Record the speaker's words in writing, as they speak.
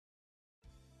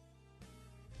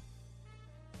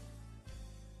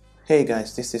Hey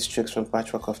guys, this is Tricks from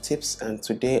Patchwork of Tips, and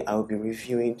today I will be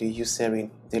reviewing the Eucerin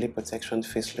Daily Protection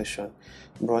Face Lotion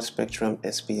Broad Spectrum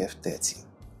SPF 30.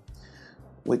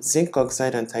 With zinc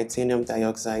oxide and titanium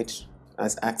dioxide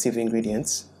as active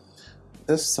ingredients,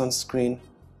 this sunscreen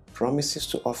promises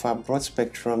to offer broad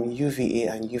spectrum UVA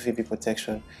and UVB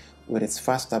protection with its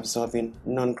fast absorbing,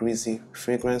 non-greasy,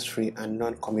 fragrance-free and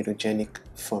non-comedogenic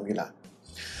formula.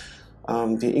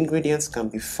 The ingredients can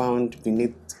be found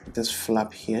beneath this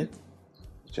flap here.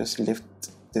 Just lift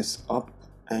this up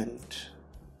and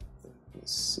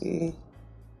let's see.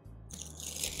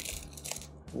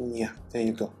 Yeah, there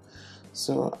you go.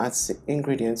 So as the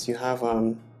ingredients, you have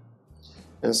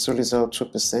ensolizole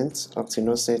 2%,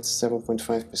 octinoxate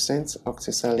 7.5%,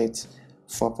 octisalate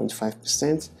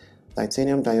 4.5%,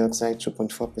 titanium dioxide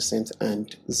 2.4%,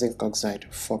 and zinc oxide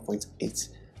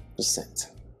 4.8%.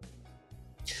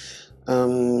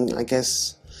 I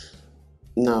guess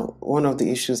now one of the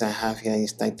issues I have here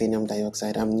is titanium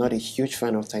dioxide. I'm not a huge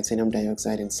fan of titanium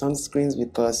dioxide in sunscreens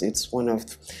because it's one of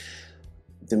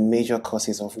the major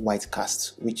causes of white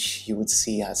cast, which you would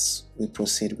see as we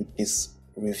proceed with this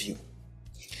review.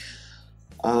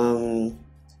 The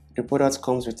product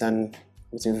comes with a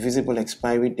visible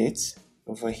expiry date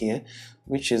over here,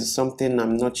 which is something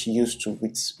I'm not used to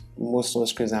with most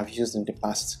sunscreens I've used in the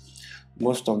past.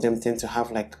 Most of them tend to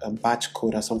have like a batch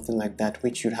code or something like that,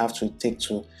 which you'd have to take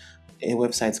to a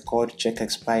website called Check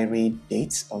Expiry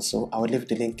Dates. Also, I will leave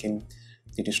the link in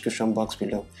the description box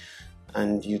below,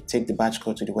 and you take the batch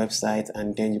code to the website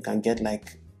and then you can get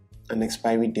like an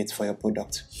expiry date for your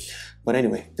product. But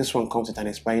anyway, this one comes with an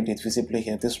expiry date visibly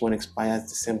here. This one expires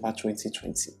December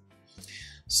 2020.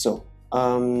 So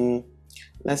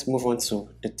let's move on to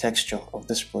the texture of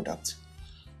this product.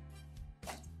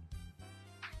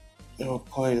 I'll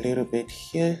pour a little bit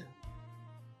here.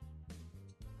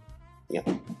 Yeah,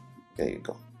 there you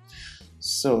go.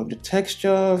 So the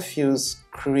texture feels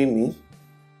creamy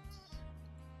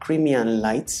and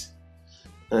light,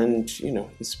 and you know,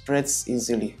 it spreads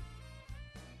easily.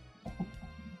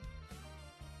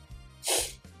 You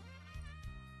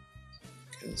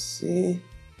can see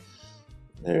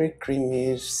very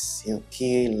creamy,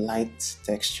 silky, light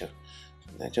texture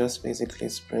that just basically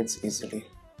spreads easily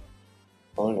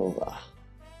all over.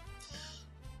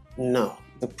 Now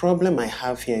the problem I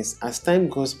have here is as time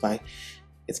goes by,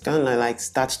 it's kind of like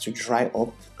starts to dry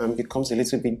up and becomes a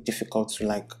little bit difficult to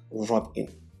like rub in.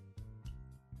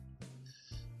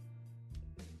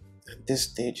 At this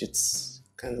stage it's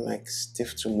kind of like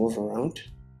stiff to move around,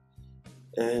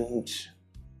 and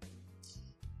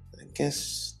I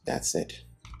guess that's it.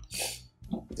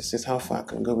 This is how far I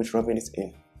can go with rubbing it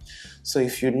in. So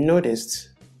if you notice,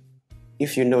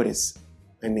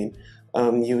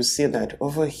 you'll see that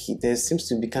over here there seems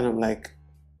to be kind of like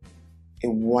a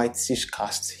whitish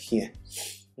cast here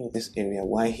in this area.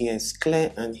 While here is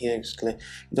clear and here is clear,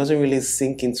 it doesn't really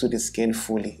sink into the skin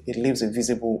fully. It leaves a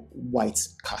visible white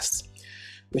cast,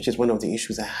 which is one of the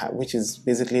issues I have, which is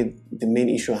basically the main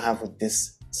issue I have with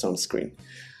this sunscreen.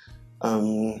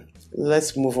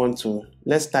 Let's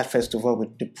start first of all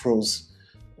with the pros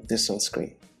of this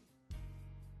sunscreen.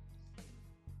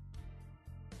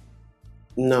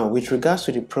 Now, with regards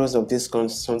to the pros of this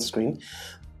sunscreen,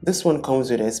 this one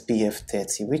comes with SPF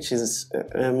 30, which is,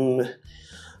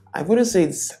 I wouldn't say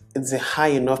it's a high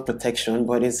enough protection,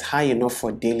 but it's high enough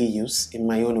for daily use, in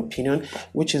my own opinion,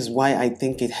 which is why I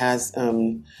think it has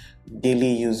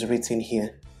daily use written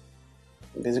here.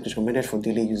 Basically, recommended for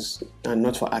daily use and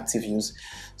not for active use.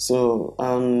 So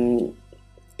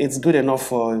it's good enough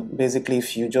for basically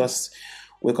if you just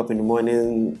wake up in the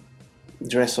morning,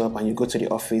 dress up, and you go to the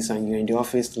office, and you're in the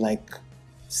office like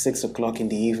 6 o'clock in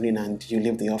the evening and you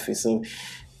leave the office. So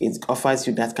it offers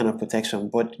you that kind of protection,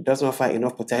 but it doesn't offer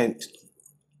enough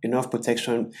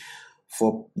protection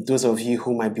for those of you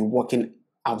who might be working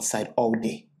outside all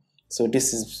day. So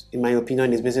this is, in my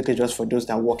opinion, is basically just for those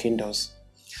that work indoors.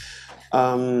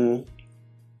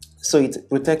 So it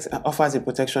offers a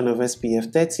protection of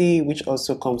SPF 30, which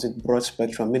also comes with broad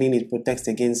spectrum, meaning it protects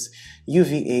against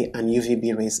UVA and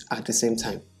UVB rays at the same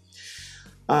time.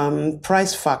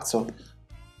 Price factor.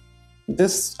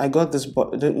 I got this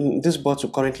bottle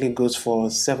currently goes for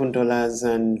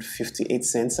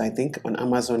 $7.58, I think, on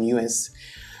Amazon US,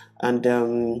 and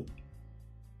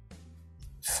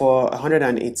for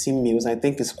 118 mils, I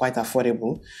think it's quite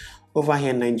affordable. Over here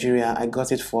in Nigeria, I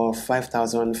got it for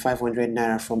 5,500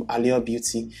 naira from Allure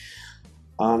Beauty.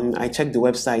 I checked the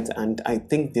website and I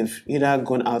think they've either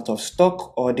gone out of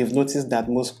stock or they've noticed that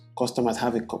most customers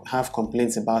have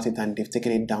complaints about it and they've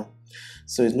taken it down.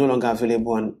 So it's no longer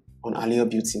available on Allure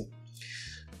Beauty.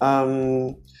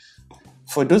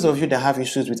 For those of you that have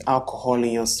issues with alcohol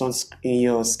in your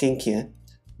skincare,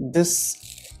 this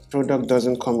product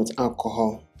doesn't come with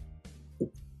alcohol.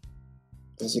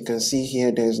 As you can see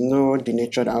here, there's no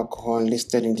denatured alcohol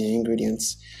listed in the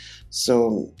ingredients,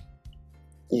 so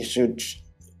you should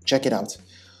check it out.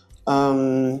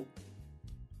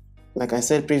 Like I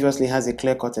said previously, it has a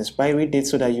clear-cut expiry date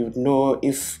so that you know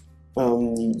if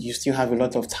you still have a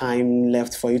lot of time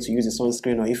left for you to use the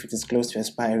sunscreen or if it is close to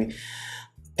expiry.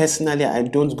 Personally, I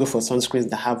don't go for sunscreens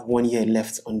that have 1 year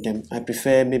left on them. I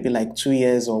prefer maybe like 2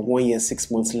 years or 1 year, 6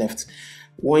 months left.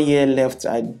 1 year left,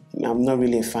 I'm not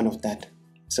really a fan of that.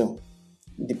 So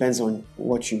it depends on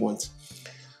what you want.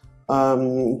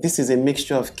 This is a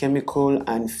mixture of chemical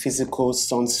and physical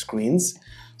sunscreens.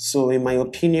 So in my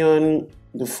opinion,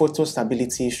 the photo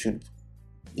stability should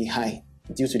be high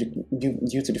due to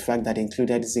the fact that it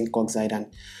included zinc oxide and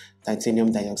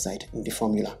titanium dioxide in the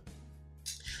formula.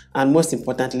 And most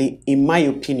importantly, in my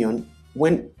opinion,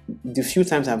 when the few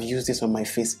times I've used this on my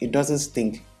face, it doesn't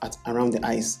sting around the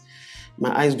eyes.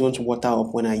 My eyes don't water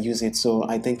up when I use it, so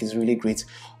I think it's really great.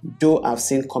 Though I've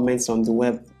seen comments on the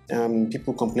web,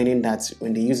 people complaining that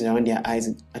when they use it around their eyes,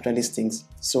 it actually stings.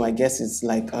 So I guess it's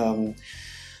like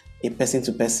a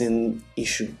person-to-person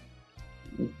issue.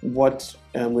 What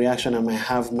reaction I might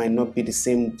have might not be the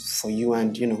same for you,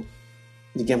 and you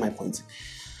get my point.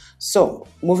 So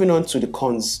moving on to the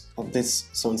cons of this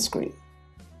sunscreen.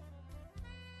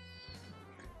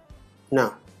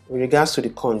 Now, with regards to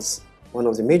the cons, one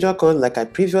of the major cons, like I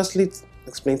previously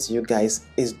explained to you guys,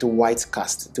 is the white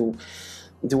cast.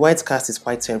 The white cast is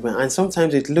quite terrible, and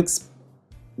sometimes it looks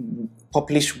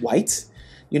purplish white.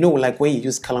 Like when you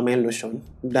use calamine lotion,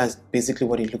 that's basically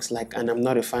what it looks like, and I'm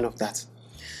not a fan of that.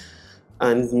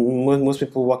 And most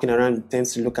people walking around tend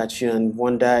to look at you and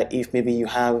wonder if maybe you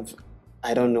have,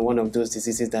 I don't know, one of those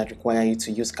diseases that require you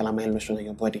to use calamine lotion on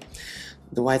your body.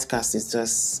 The white cast is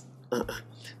just,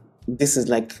 this is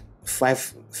like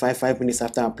five minutes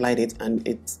after I applied it, and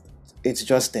it's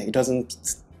just there. It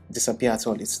doesn't disappear at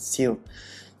all. It's still,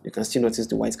 you can still notice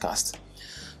the white cast.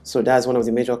 So that's one of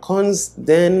the major cons.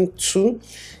 Then 2,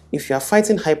 if you are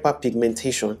fighting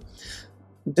hyperpigmentation,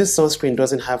 this sunscreen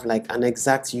doesn't have like an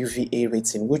exact UVA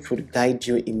rating, which would guide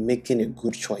you in making a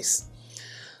good choice.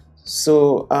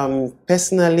 So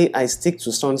personally, I stick to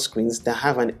sunscreens that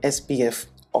have an SPF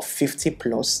of 50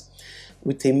 plus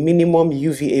with a minimum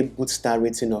UVA boot star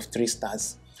rating of 3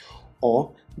 stars,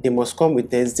 or they must come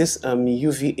with this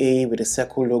UVA with a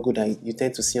circle logo that you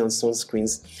tend to see on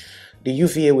sunscreens. The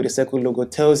UVA with the circle logo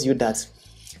tells you that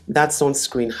that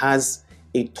sunscreen has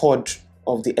a third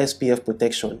of the SPF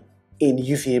protection in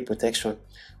UVA protection.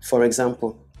 For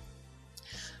example,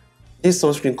 this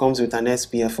sunscreen comes with an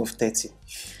SPF of 30.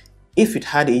 If it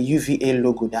had a UVA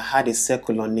logo that had a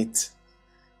circle on it,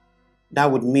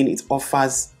 that would mean it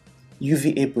offers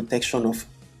UVA protection of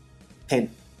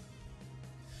 10.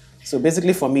 So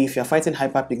basically for me, if you're fighting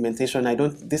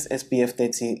hyperpigmentation, this SPF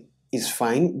 30 is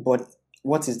fine, but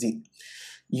what is the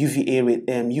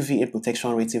UVA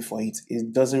protection rating for it?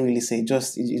 It doesn't really say, it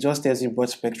just tells you broad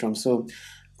spectrum. So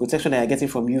protection that you're getting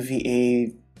from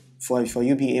UVA for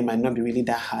UVA might not be really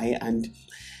that high, and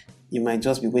you might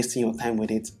just be wasting your time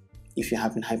with it if you're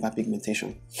having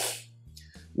hyperpigmentation.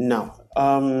 Now,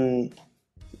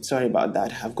 sorry about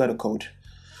that, I've got a cold.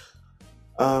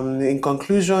 In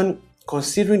conclusion,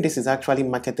 considering this is actually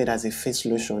marketed as a face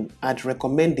lotion, I'd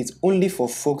recommend it only for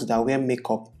folks that wear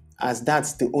makeup, as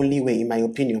that's the only way, in my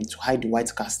opinion, to hide the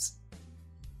white cast.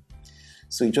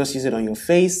 So you just use it on your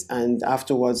face, and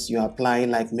afterwards you apply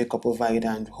like makeup over it,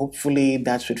 and hopefully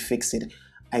that should fix it.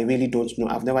 I really don't know.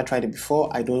 I've never tried it before.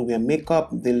 I don't wear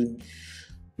makeup. The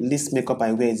least makeup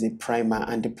I wear is a primer,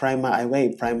 and the primer, I wear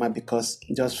a primer because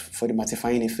just for the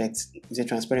mattifying effect. It's a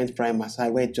transparent primer, so I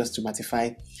wear it just to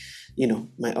mattify,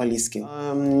 my oily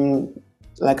skin.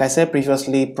 Like I said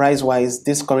previously, price-wise,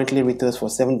 this currently retails for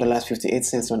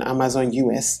 $7.58 on Amazon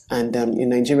US, and in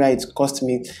Nigeria it cost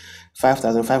me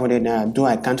 5,500 naira, though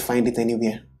I can't find it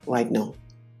anywhere right now.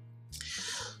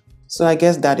 So I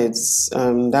guess that's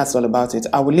all about it.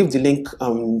 I will leave the link,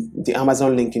 the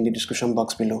Amazon link, in the description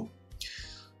box below.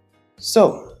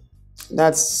 So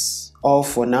that's all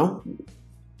for now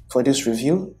for this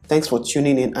review. Thanks for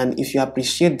tuning in, and if you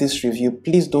appreciate this review,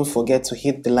 please don't forget to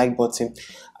hit the like button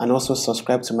and also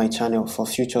subscribe to my channel for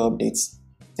future updates.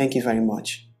 Thank you very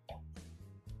much.